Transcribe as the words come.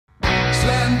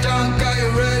Slam dunk, are you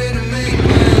ready to meet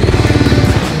me?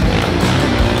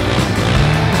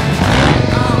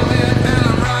 I'm lit and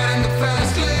I'm riding the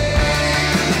fast lane.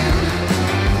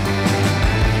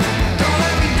 Don't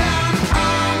let me down,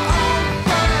 I'm on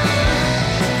fire.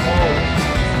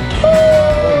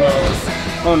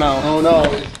 Oh no. Oh no.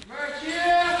 Merch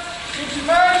here! Get your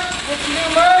merch! Get your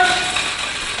new merch!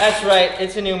 That's right,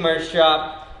 it's a new merch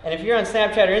drop. And if you're on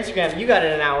Snapchat or Instagram, you got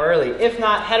it an hour early. If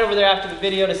not, head over there after the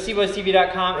video to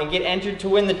Cboystv.com and get entered to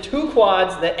win the 2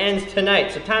 quads that ends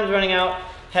tonight. So time's running out,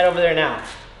 head over there now.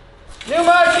 New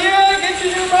merch here! Get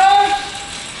your new merch!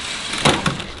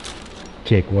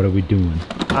 Jake, what are we doing?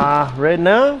 Right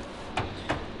now,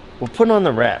 we're putting on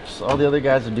the wraps. All the other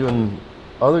guys are doing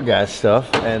other guys'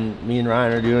 stuff, and me and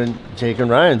Ryan are doing Jake and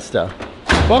Ryan stuff.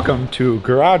 Welcome to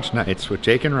Garage Nights with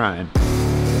Jake and Ryan.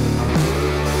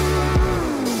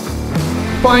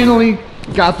 Finally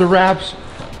got the wraps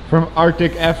from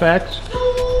Arcticfx.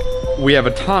 We have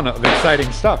a ton of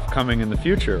exciting stuff coming in the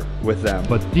future with them.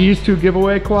 But these 2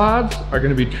 giveaway quads are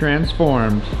gonna be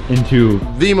transformed into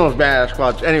The most badass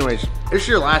quads. Anyways, it's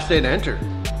your last day to enter.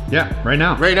 yeah, right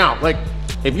now. Right now. Like,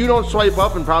 if you don't swipe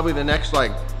up in probably the next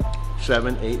like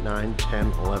 7, 8, 9,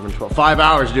 10, 11, 12, 5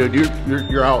 hours, dude,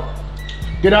 you're out.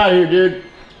 Get out of here, dude.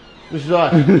 This is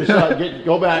us. This is us.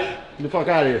 Go back. Get the fuck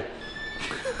out of here.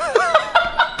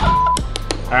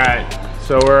 All right,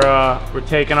 so we're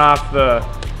taking off the,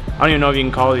 I don't even know if you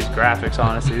can call these graphics,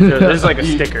 honestly. This is like a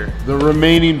sticker. The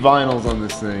remaining vinyls on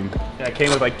this thing. Yeah, it came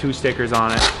with like 2 stickers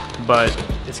on it, but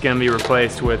it's gonna be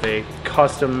replaced with a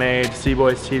custom-made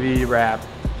Cboystv wrap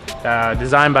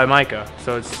designed by Micah.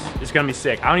 So it's gonna be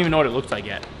sick. I don't even know what it looks like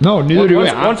yet. No, neither do we.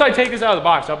 Once I take this out of the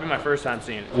box, that'll be my first time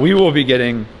seeing it. We will be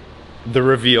getting the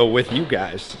reveal with you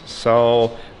guys.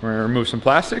 So we're gonna remove some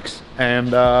plastics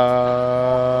and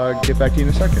get back to you in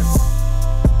a second.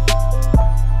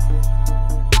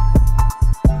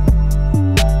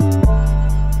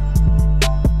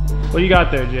 What do you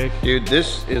got there, Jake? Dude,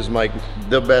 this is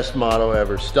the best motto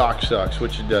ever. Stock sucks,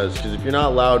 which it does. Because if you're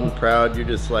not loud and proud, you're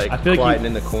just like quiet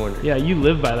in the corner. Yeah, you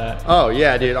live by that. Oh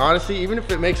yeah, dude. Honestly, even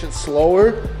if it makes it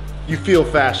slower, you feel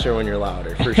faster when you're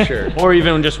louder, for sure. Or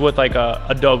even just with like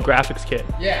a dope graphics kit.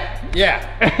 Yeah.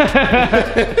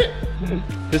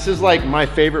 This is like my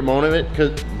favorite moment.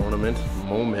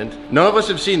 None of us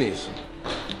have seen these.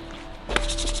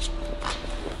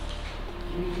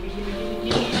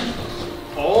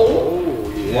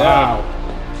 Oh yeah. Wow.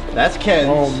 That's Ken's.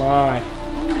 Oh my.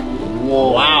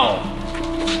 Whoa.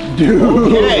 Wow.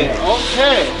 Dude.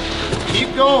 Okay.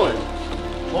 Keep going.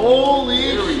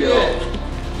 Holy shit.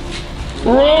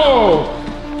 Bro!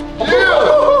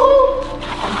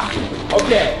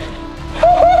 Okay.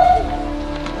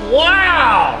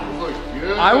 Wow!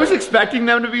 I was expecting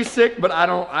them to be sick, but I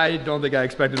don't think I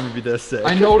expected them to be this sick.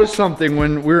 I noticed something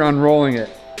when we were unrolling it.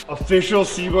 Official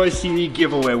Cboystv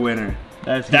giveaway winner.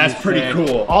 That's pretty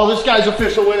cool. Oh, this guy's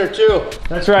official winner too.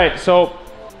 That's right. So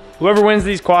whoever wins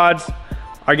these quads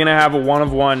are gonna have a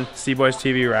 1-of-1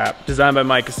 Cboystv wrap designed by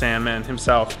Micah Sandman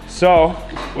himself. So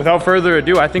without further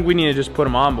ado, I think we need to just put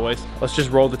them on, boys. Let's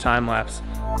just roll the time lapse.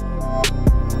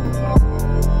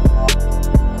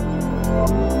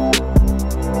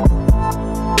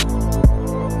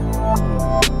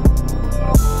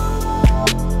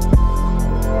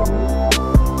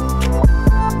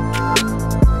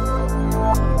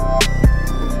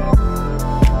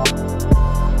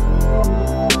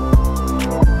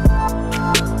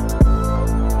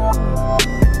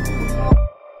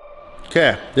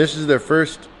 Okay, this is their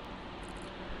first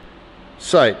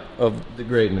sight of the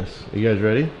greatness. Are you guys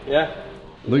ready? Yeah.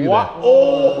 Look at that.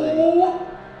 Oh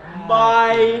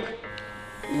my.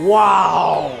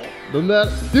 Wow. Doesn't that,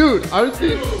 dude, aren't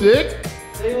they sick?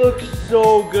 They look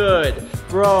so good,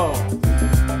 bro.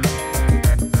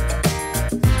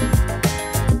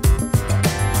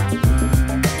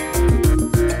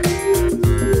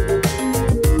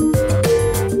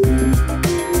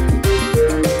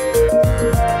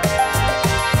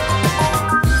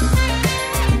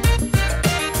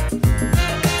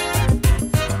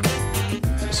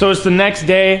 So it's the next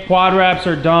day, quad wraps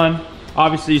are done.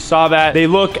 Obviously you saw that. They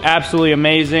look absolutely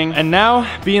amazing. And now,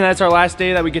 being that it's our last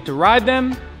day that we get to ride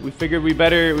them, we figured we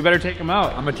better take them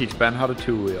out. I'm gonna teach Ben how to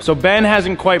 2-wheel. So Ben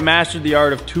hasn't quite mastered the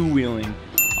art of 2-wheeling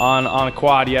on a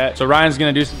quad yet. So Ryan's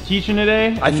gonna do some teaching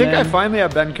today. I think I finally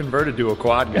have Ben converted to a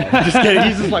quad guy. Just kidding,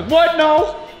 he's just like, what,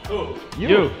 no? Who?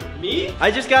 You. Me?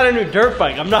 I just got a new dirt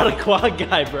bike. I'm not a quad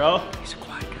guy, bro. He's a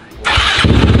quad guy.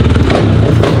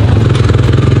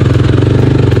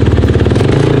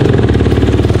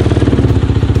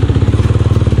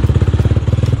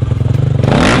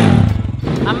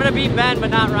 I'm gonna beat Ben, but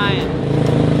not Ryan.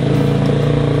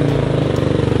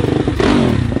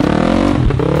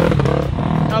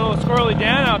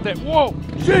 it. Whoa,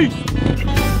 jeez.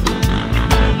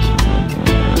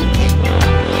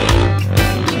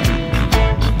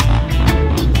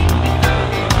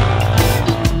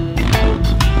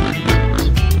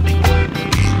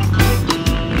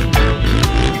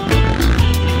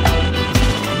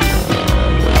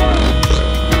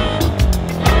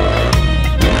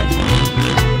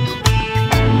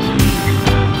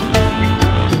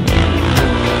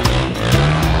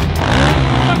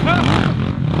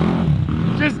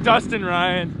 Dustin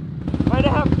Ryan. Might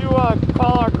have to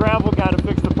call our gravel guy to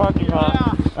fix the parking lot.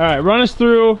 Yeah. All right, run us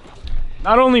through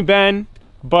not only Ben,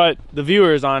 but the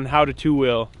viewers on how to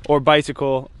two-wheel or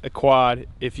bicycle a quad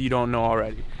if you don't know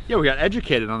already. Yeah, we got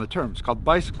educated on the term. It's called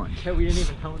bicycling. Yeah, we didn't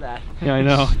even know that. Yeah, I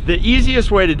know. The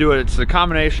easiest way to do it, it's a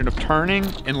combination of turning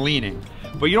and leaning.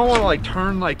 But you don't want to like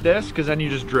turn like this because then you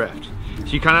just drift. So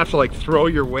you kind of have to like throw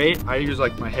your weight. I use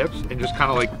like my hips and just kind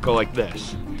of like go like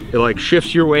this. It like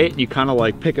shifts your weight and you kind of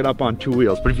like pick it up on two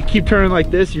wheels. But if you keep turning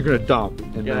like this, you're gonna dump.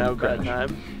 And you're gonna have a bad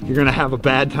time. You're gonna have a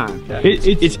bad time. Yeah.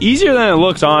 It's easier than it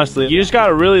looks, honestly. You just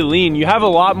gotta really lean. You have a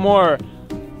lot more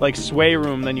like sway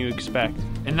room than you expect.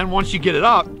 And then once you get it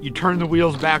up, you turn the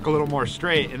wheels back a little more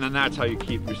straight, and then that's how you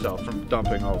keep yourself from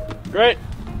dumping over. Great.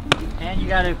 And you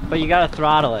gotta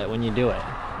throttle it when you do it.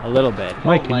 A little bit.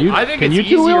 Mike, can you? I think can it's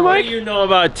you two-wheel, easier. Mike? What do you know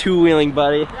about two-wheeling,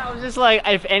 buddy? Yeah, I was just like,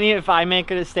 if I make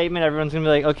a statement, everyone's gonna be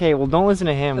like, okay, well, don't listen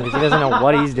to him because he doesn't know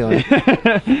what he's doing.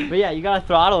 But yeah, you gotta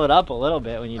throttle it up a little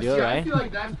bit when you do it, right? I feel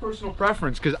like that's personal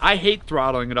preference because I hate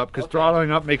throttling it up because throttling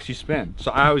up makes you spin.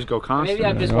 So I always go constant. Maybe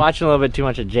I'm just watching a little bit too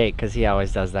much of Jake because he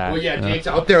always does that. Well, yeah, Jake's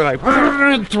out there like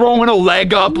throwing a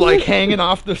leg up, like hanging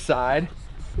off the side.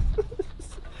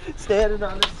 Standing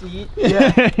on the seat.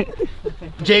 Yeah.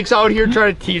 Jake's out here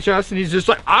trying to teach us, and he's just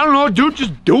like, I don't know, dude,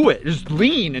 just do it. Just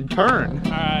lean and turn.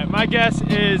 All right, my guess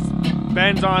is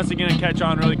Ben's honestly gonna catch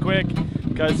on really quick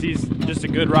because he's just a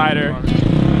good rider.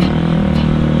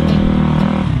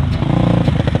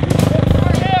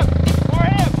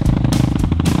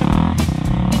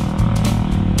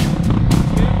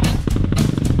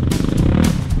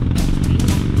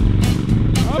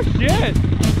 Oh shit!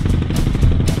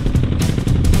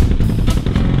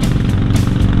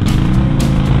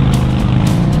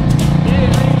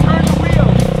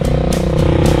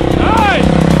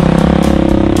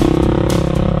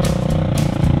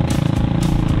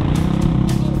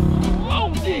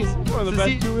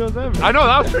 I know,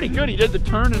 that was pretty good. He did the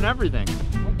turn and everything. I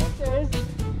think there is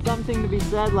something to be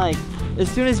said, like,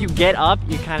 as soon as you get up,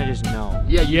 you kind of just know.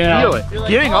 Yeah, you feel it. Like,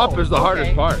 getting up oh, is the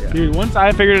hardest part. Yeah. Dude, once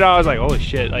I figured it out, I was like, holy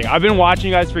shit. Like, I've been watching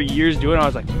you guys for years do it, and I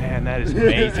was like, man, that is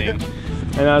amazing.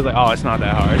 And I was like, oh, it's not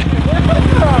that hard.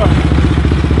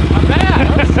 Not bad.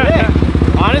 That was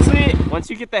sick. Honestly, once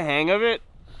you get the hang of it,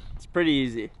 it's pretty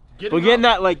easy. Getting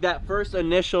that, like, that first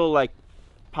initial, like,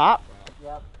 pop,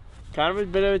 kind of a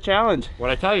bit of a challenge. What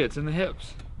I tell you, it's in the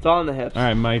hips. It's all in the hips. All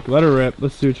right, Mike, let her rip.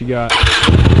 Let's see what you got. I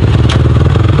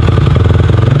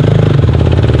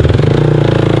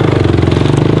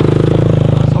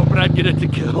was hoping I'd get it to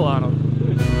kill on him.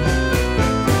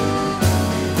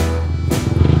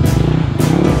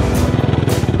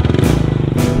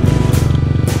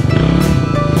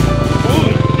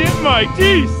 Holy shit, Mike,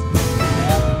 jeez!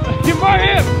 Get my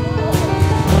hip!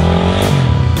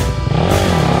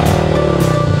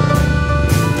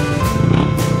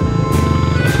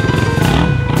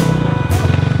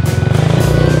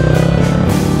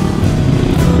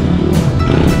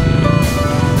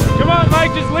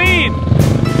 Just lean.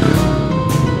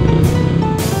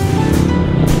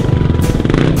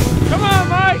 Come on,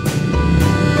 Mike.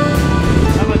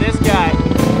 How about this guy?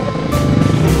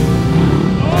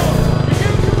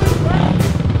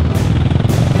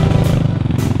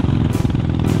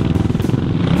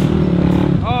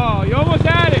 Oh, you almost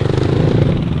had it.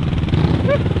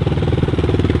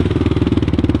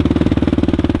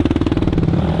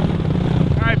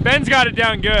 All right, Ben's got it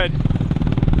down good.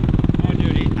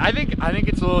 I think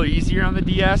it's a little easier on the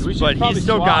DS, but he's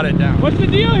still swap. got it down. What's the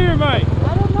deal here, Mike?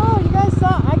 I don't know. You guys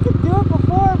saw I could do it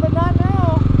before, but not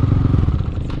now.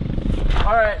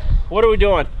 All right, what are we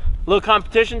doing? A little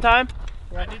competition time?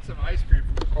 I need some ice cream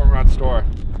from the Cormorant store.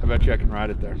 I bet you I can ride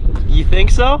it there. You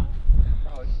think so?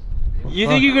 Probably. You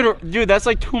think you could, dude, that's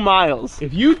like 2 miles.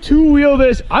 If you two-wheel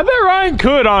this, I bet Ryan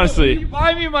could, honestly.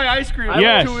 Buy me my ice cream.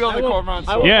 Yes. I will two-wheel the Cormorant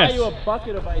I store. will Yes. buy you a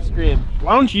bucket of ice cream.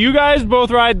 Why don't you guys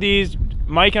both ride these?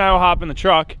 Mike and I will hop in the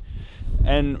truck.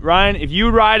 And Ryan, if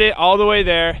you ride it all the way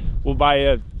there, we'll buy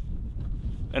you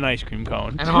an ice cream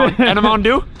cone. And a Mountain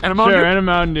Dew? And a Mountain Sure, Dew? and a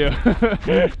Mountain Dew.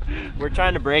 We're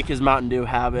trying to break his Mountain Dew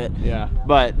habit. Yeah.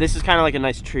 But this is kind of like a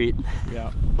nice treat.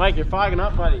 Yeah. Mike, you're fogging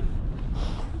up, buddy.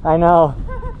 I know.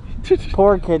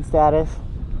 Poor kid status.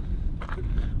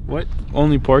 What?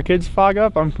 Only poor kids fog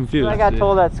up? I'm confused. I got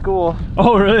told at school.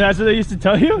 Oh, really? That's what they used to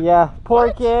tell you? Yeah,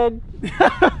 poor kid,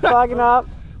 fogging up.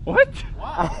 What?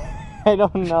 I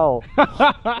don't know.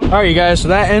 Alright, you guys, so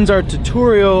that ends our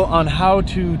tutorial on how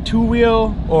to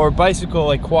two-wheel or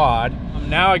bicycle a quad.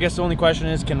 Now I guess the only question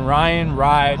is, can Ryan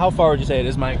ride? How far would you say it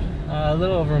is, Mike? A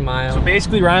little over a mile. So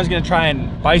basically Ryan's gonna try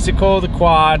and bicycle the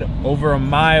quad over a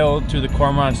mile to the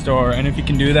Cormorant store, and if he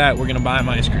can do that, we're gonna buy him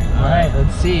ice cream. All right,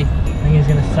 let's see. I think he's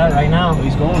gonna start right now.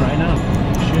 He's going right now.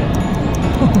 Shit.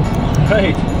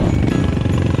 Right.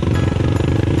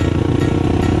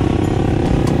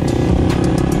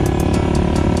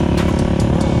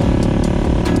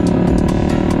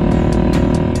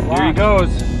 Here he goes.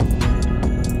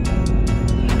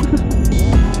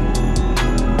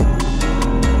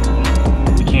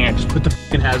 You can't just put the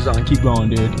fucking hazards on and keep going,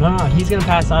 dude. No, he's gonna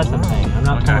pass us, I'm saying. I'm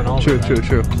not pulling over.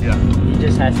 True. Yeah. He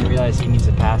just has to realize he needs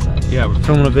to pass us. Yeah, we're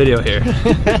filming a video here.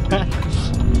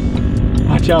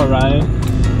 Watch out, Ryan.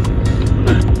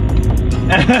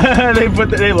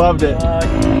 They loved it.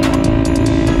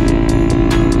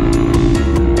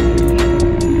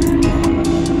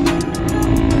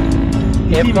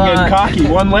 He's even getting cocky,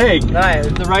 one leg. Alright,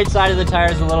 if the right side of the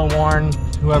tire is a little worn,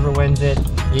 whoever wins it,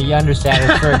 you understand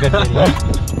it's for a good video.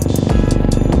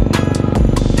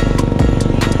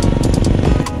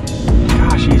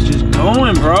 Gosh, he's just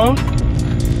going, bro.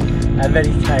 I bet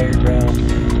he's tired, bro.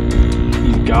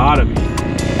 He's gotta be.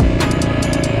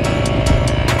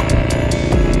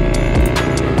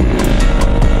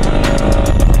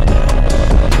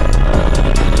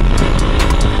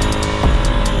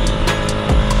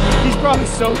 He's probably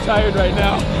so tired right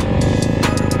now.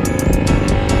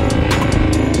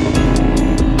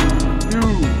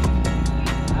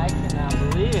 I cannot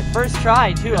believe it. First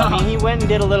try, too. I mean, he went and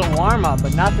did a little warm-up,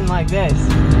 but nothing like this.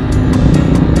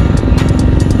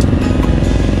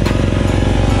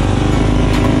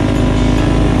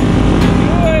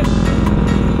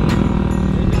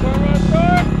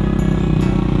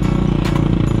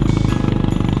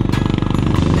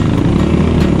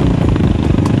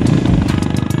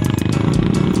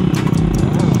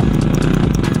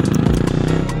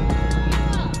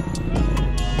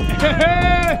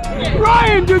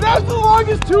 Ryan, dude, that was the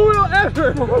longest two-wheel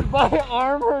ever. My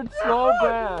arm hurt so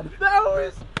bad. That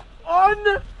was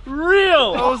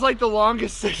unreal. That was like the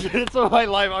longest 6 minutes of my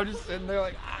life. I'm just sitting there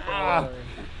like, ah.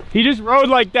 He just rode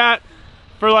like that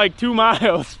for like 2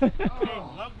 miles. Loved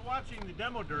watching the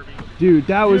demo derby. Dude,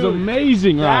 that was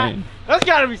amazing, Ryan. That's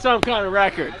gotta be some kind of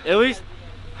record. At least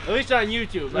on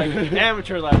YouTube, like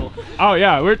amateur level. Oh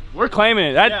yeah, we're claiming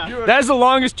it. That's the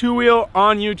longest two-wheel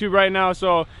on YouTube right now.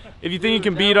 So if you think you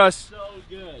can beat us, So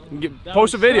good.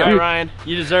 post a video. All right, Ryan,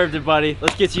 you deserved it, buddy.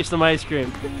 Let's get you some ice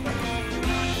cream.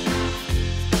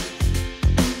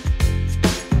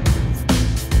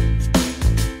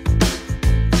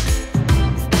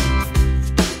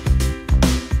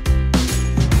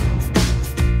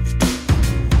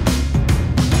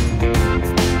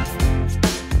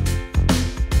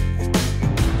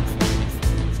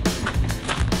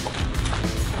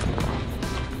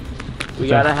 We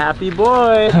got a happy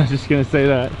boy. I was just gonna say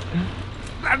that.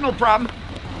 I have no problem.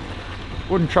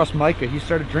 Wouldn't trust Micah. He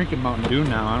started drinking Mountain Dew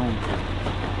now. I don't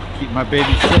keep my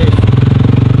baby safe.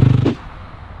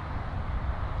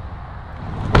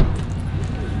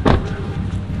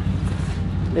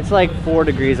 It's like 4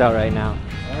 degrees out right now.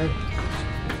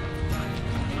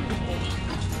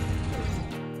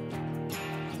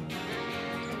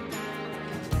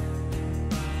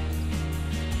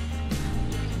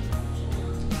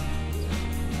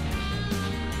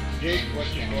 Jake,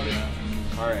 what's your order?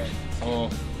 Alright, so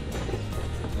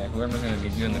yeah, whoever's gonna be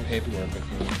doing the paperwork with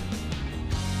me.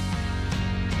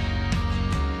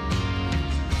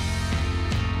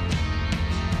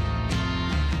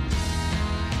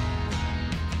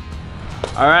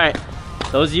 All right,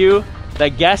 those of you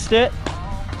that guessed it.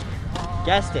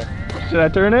 Should I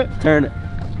turn it? Turn it.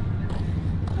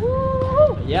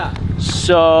 Yeah.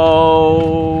 So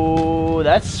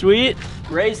that's sweet.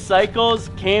 Ray Cycles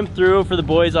came through for the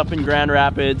boys up in Grand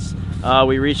Rapids.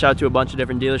 We reached out to a bunch of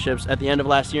different dealerships at the end of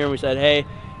last year and we said, hey,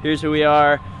 here's who we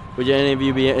are. Would any of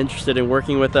you be interested in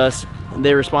working with us? And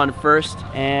they responded first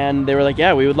and they were like,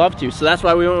 yeah, we would love to. So that's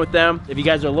why we went with them. If you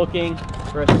guys are looking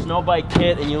for a snow bike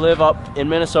kit and you live up in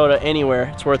Minnesota anywhere,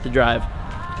 it's worth the drive.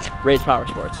 Ray's Power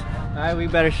Sports. All right, we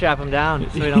better strap him down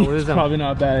so we don't lose him. Probably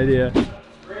not a bad idea.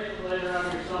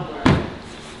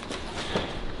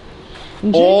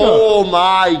 Oh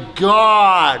my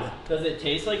God! Does it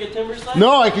taste like a Timbersled?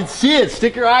 No, I can see it.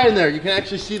 Stick your eye in there. You can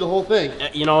actually see the whole thing.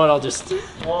 You know what? I'll just.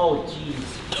 Oh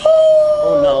jeez.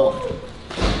 Oh no.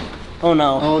 Oh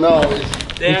no. Oh no.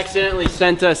 They accidentally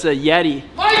sent us a Yeti.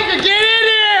 Micah, get in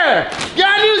here!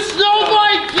 Got new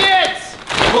snowbike kits!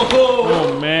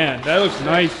 Oh man, that looks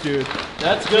nice, dude.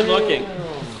 That's good looking.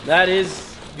 That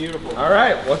is beautiful. All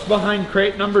right, what's behind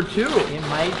crate number 2? It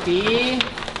might be.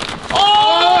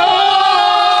 Oh!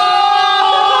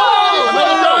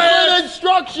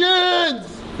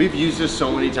 Instructions! We've used this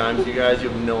so many times, you guys. You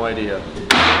have no idea.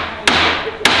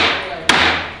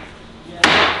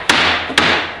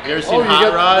 You ever seen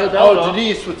Hot Rod? Oh,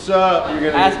 Denise, what's up?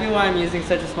 You're gonna Ask me why I'm using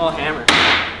such a small hammer.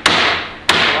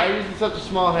 Why are you using such a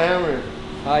small hammer?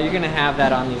 You're gonna have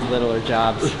that on these littler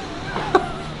jobs.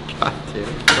 God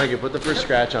damn. Micah, put the first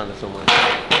scratch on it somewhere.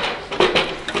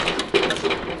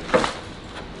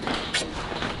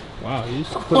 Wow, you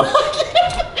just put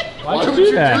Why would you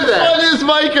do that? What is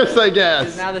Micah's, I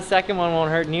guess? Now the second one won't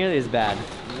hurt nearly as bad.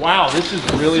 Wow, this is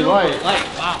really light.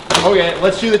 Wow. Okay,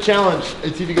 let's do the challenge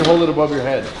and see if you can hold it above your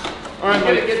head. All right, I'm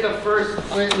gonna get the first.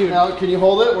 wait, now, can you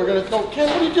hold it? We're gonna go. Ken,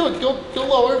 what are you doing? Go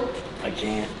lower. I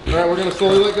can't. All right, we're gonna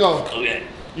slowly let go. Okay.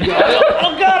 You got it?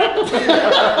 Oh, got it!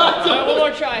 One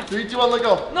more try. 3, 2, 1, let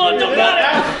go. No, I don't got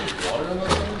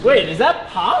it! Wait, is that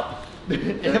pop?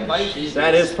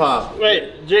 That is pop.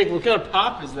 Wait, Jake, what kind of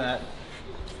pop is that?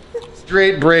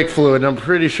 Straight brake fluid. I'm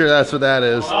pretty sure that's what that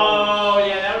is. Oh,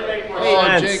 yeah, that would make more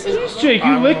sense. Jake. Jake,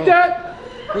 you licked that?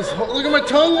 Look at my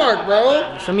tongue mark,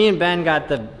 bro. So me and Ben got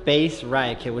the base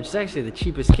riot kit, which is actually the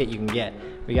cheapest kit you can get.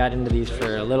 We got into these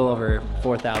for a little over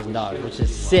 $4,000, which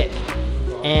is sick.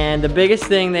 And the biggest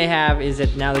thing they have is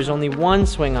that now there's only one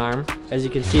swing arm, as you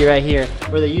can see right here,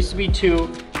 where there used to be 2,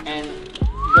 and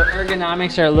the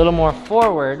ergonomics are a little more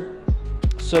forward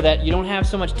so that you don't have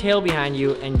so much tail behind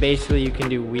you, and basically you can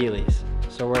do wheelies.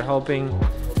 So we're hoping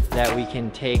that we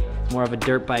can take more of a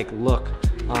dirt bike look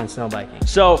on snow biking.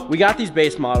 So we got these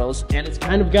base models, and it's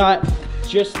kind of got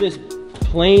just this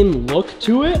plain look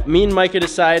to it. Me and Micah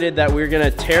decided that we were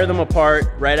gonna tear them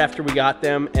apart right after we got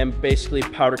them and basically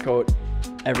powder coat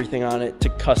everything on it to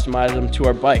customize them to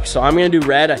our bike. So I'm gonna do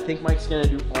red, I think Mike's gonna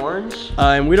do orange.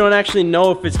 And we don't actually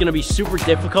know if it's gonna be super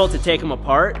difficult to take them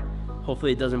apart.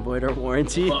 Hopefully it doesn't void our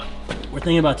warranty. But we're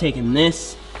thinking about taking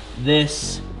this,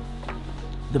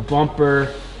 the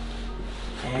bumper,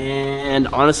 and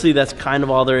honestly that's kind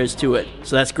of all there is to it.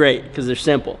 So that's great, because they're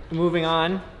simple. Moving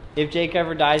on, if Jake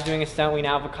ever dies doing a stunt, we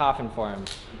now have a coffin for him.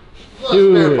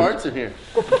 Spare parts in here.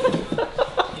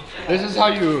 This is how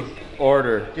you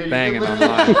order banging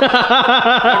online.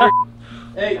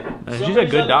 Hey, She's a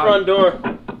good dog. Front door.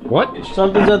 What?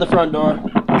 Something's at the front door.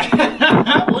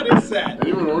 What is that? Did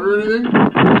anyone order anything?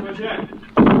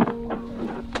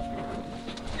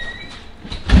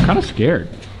 I'm kind of scared.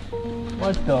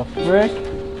 What the frick?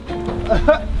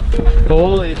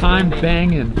 Full time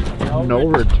banging, no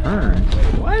return.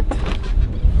 What?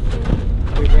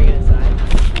 We bring it inside.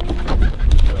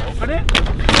 Put it.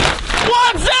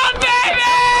 What's up, baby?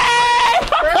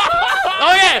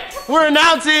 Okay, we're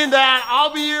announcing that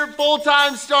I'll be here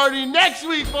full-time starting next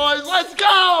week, boys. Let's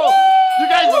go! You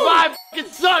guys' vibe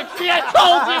fucking sucks. See, I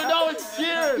told you, no one's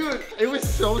here. Dude, it was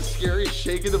so scary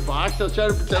shaking the box. I was trying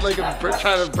to pretend like I'm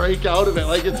trying to break out of it,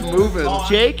 like it's moving.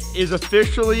 Jake is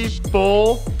officially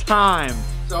full-time.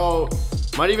 So,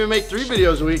 might even make 3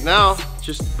 videos a week now.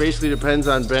 Just basically depends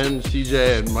on Ben,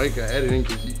 CJ, and Micah editing,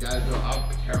 because you guys know I'm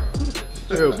the camera.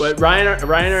 True, but Ryan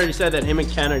already said that him and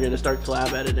Ken are gonna start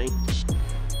collab editing.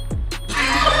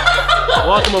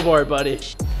 Welcome aboard, buddy.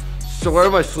 So where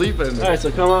am I sleeping? All right, so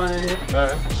come on in here. All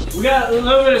right. We got a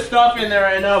little bit of stuff in there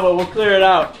right now, but we'll clear it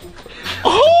out.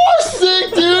 Oh,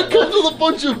 sick, dude! Comes with a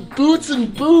bunch of boots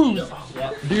and booze.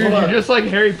 Dude, you're just like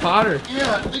Harry Potter.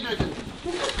 Yeah, I think I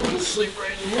can sleep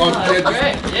right here. Oh, that's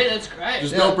great. Yeah, that's great.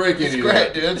 There's no breaking either. It's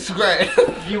great, dude. It's great.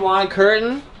 If you want a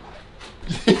curtain,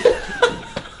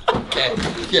 Okay.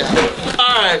 Yeah.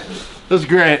 All right. That's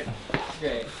great.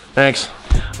 great. Thanks.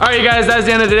 All right, you guys, that's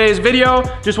the end of today's video.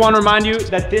 Just want to remind you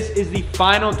that this is the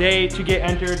final day to get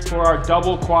entered for our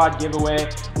double quad giveaway.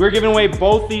 We're giving away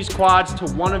both these quads to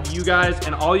one of you guys,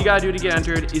 and all you gotta do to get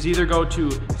entered is either go to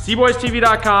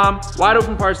Cboystv.com,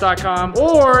 wideopenparts.com,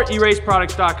 or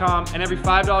eraseproducts.com, and every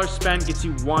 $5 spent gets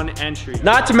you 1 entry.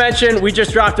 Not to mention, we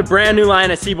just dropped a brand new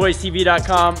line at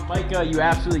Cboystv.com. Micah, you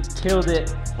absolutely killed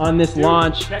it on this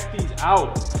launch. Check these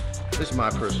out. This is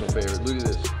my personal favorite. Look at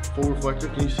this. Full reflector,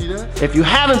 can you see that? If you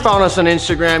haven't found us on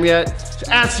Instagram yet, it's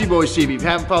at Cboystv. If you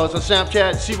haven't followed us on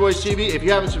Snapchat, Cboystv. If you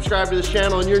haven't subscribed to this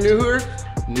channel and you're new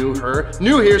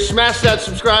here, smash that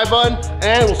subscribe button,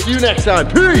 and we'll see you next time.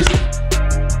 Peace!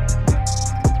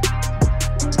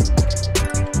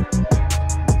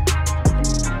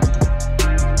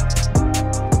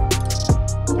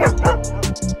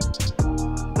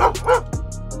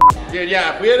 Dude,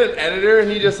 yeah, if we had an editor and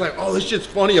he just like, oh, this shit's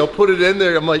funny, I'll put it in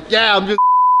there. I'm like, yeah, I'm just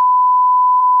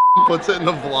puts it in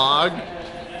the vlog.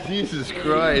 Jesus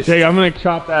Christ. Hey, I'm gonna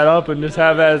chop that up and just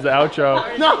have that as the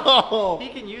outro. No! He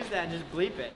can use that and just bleep it.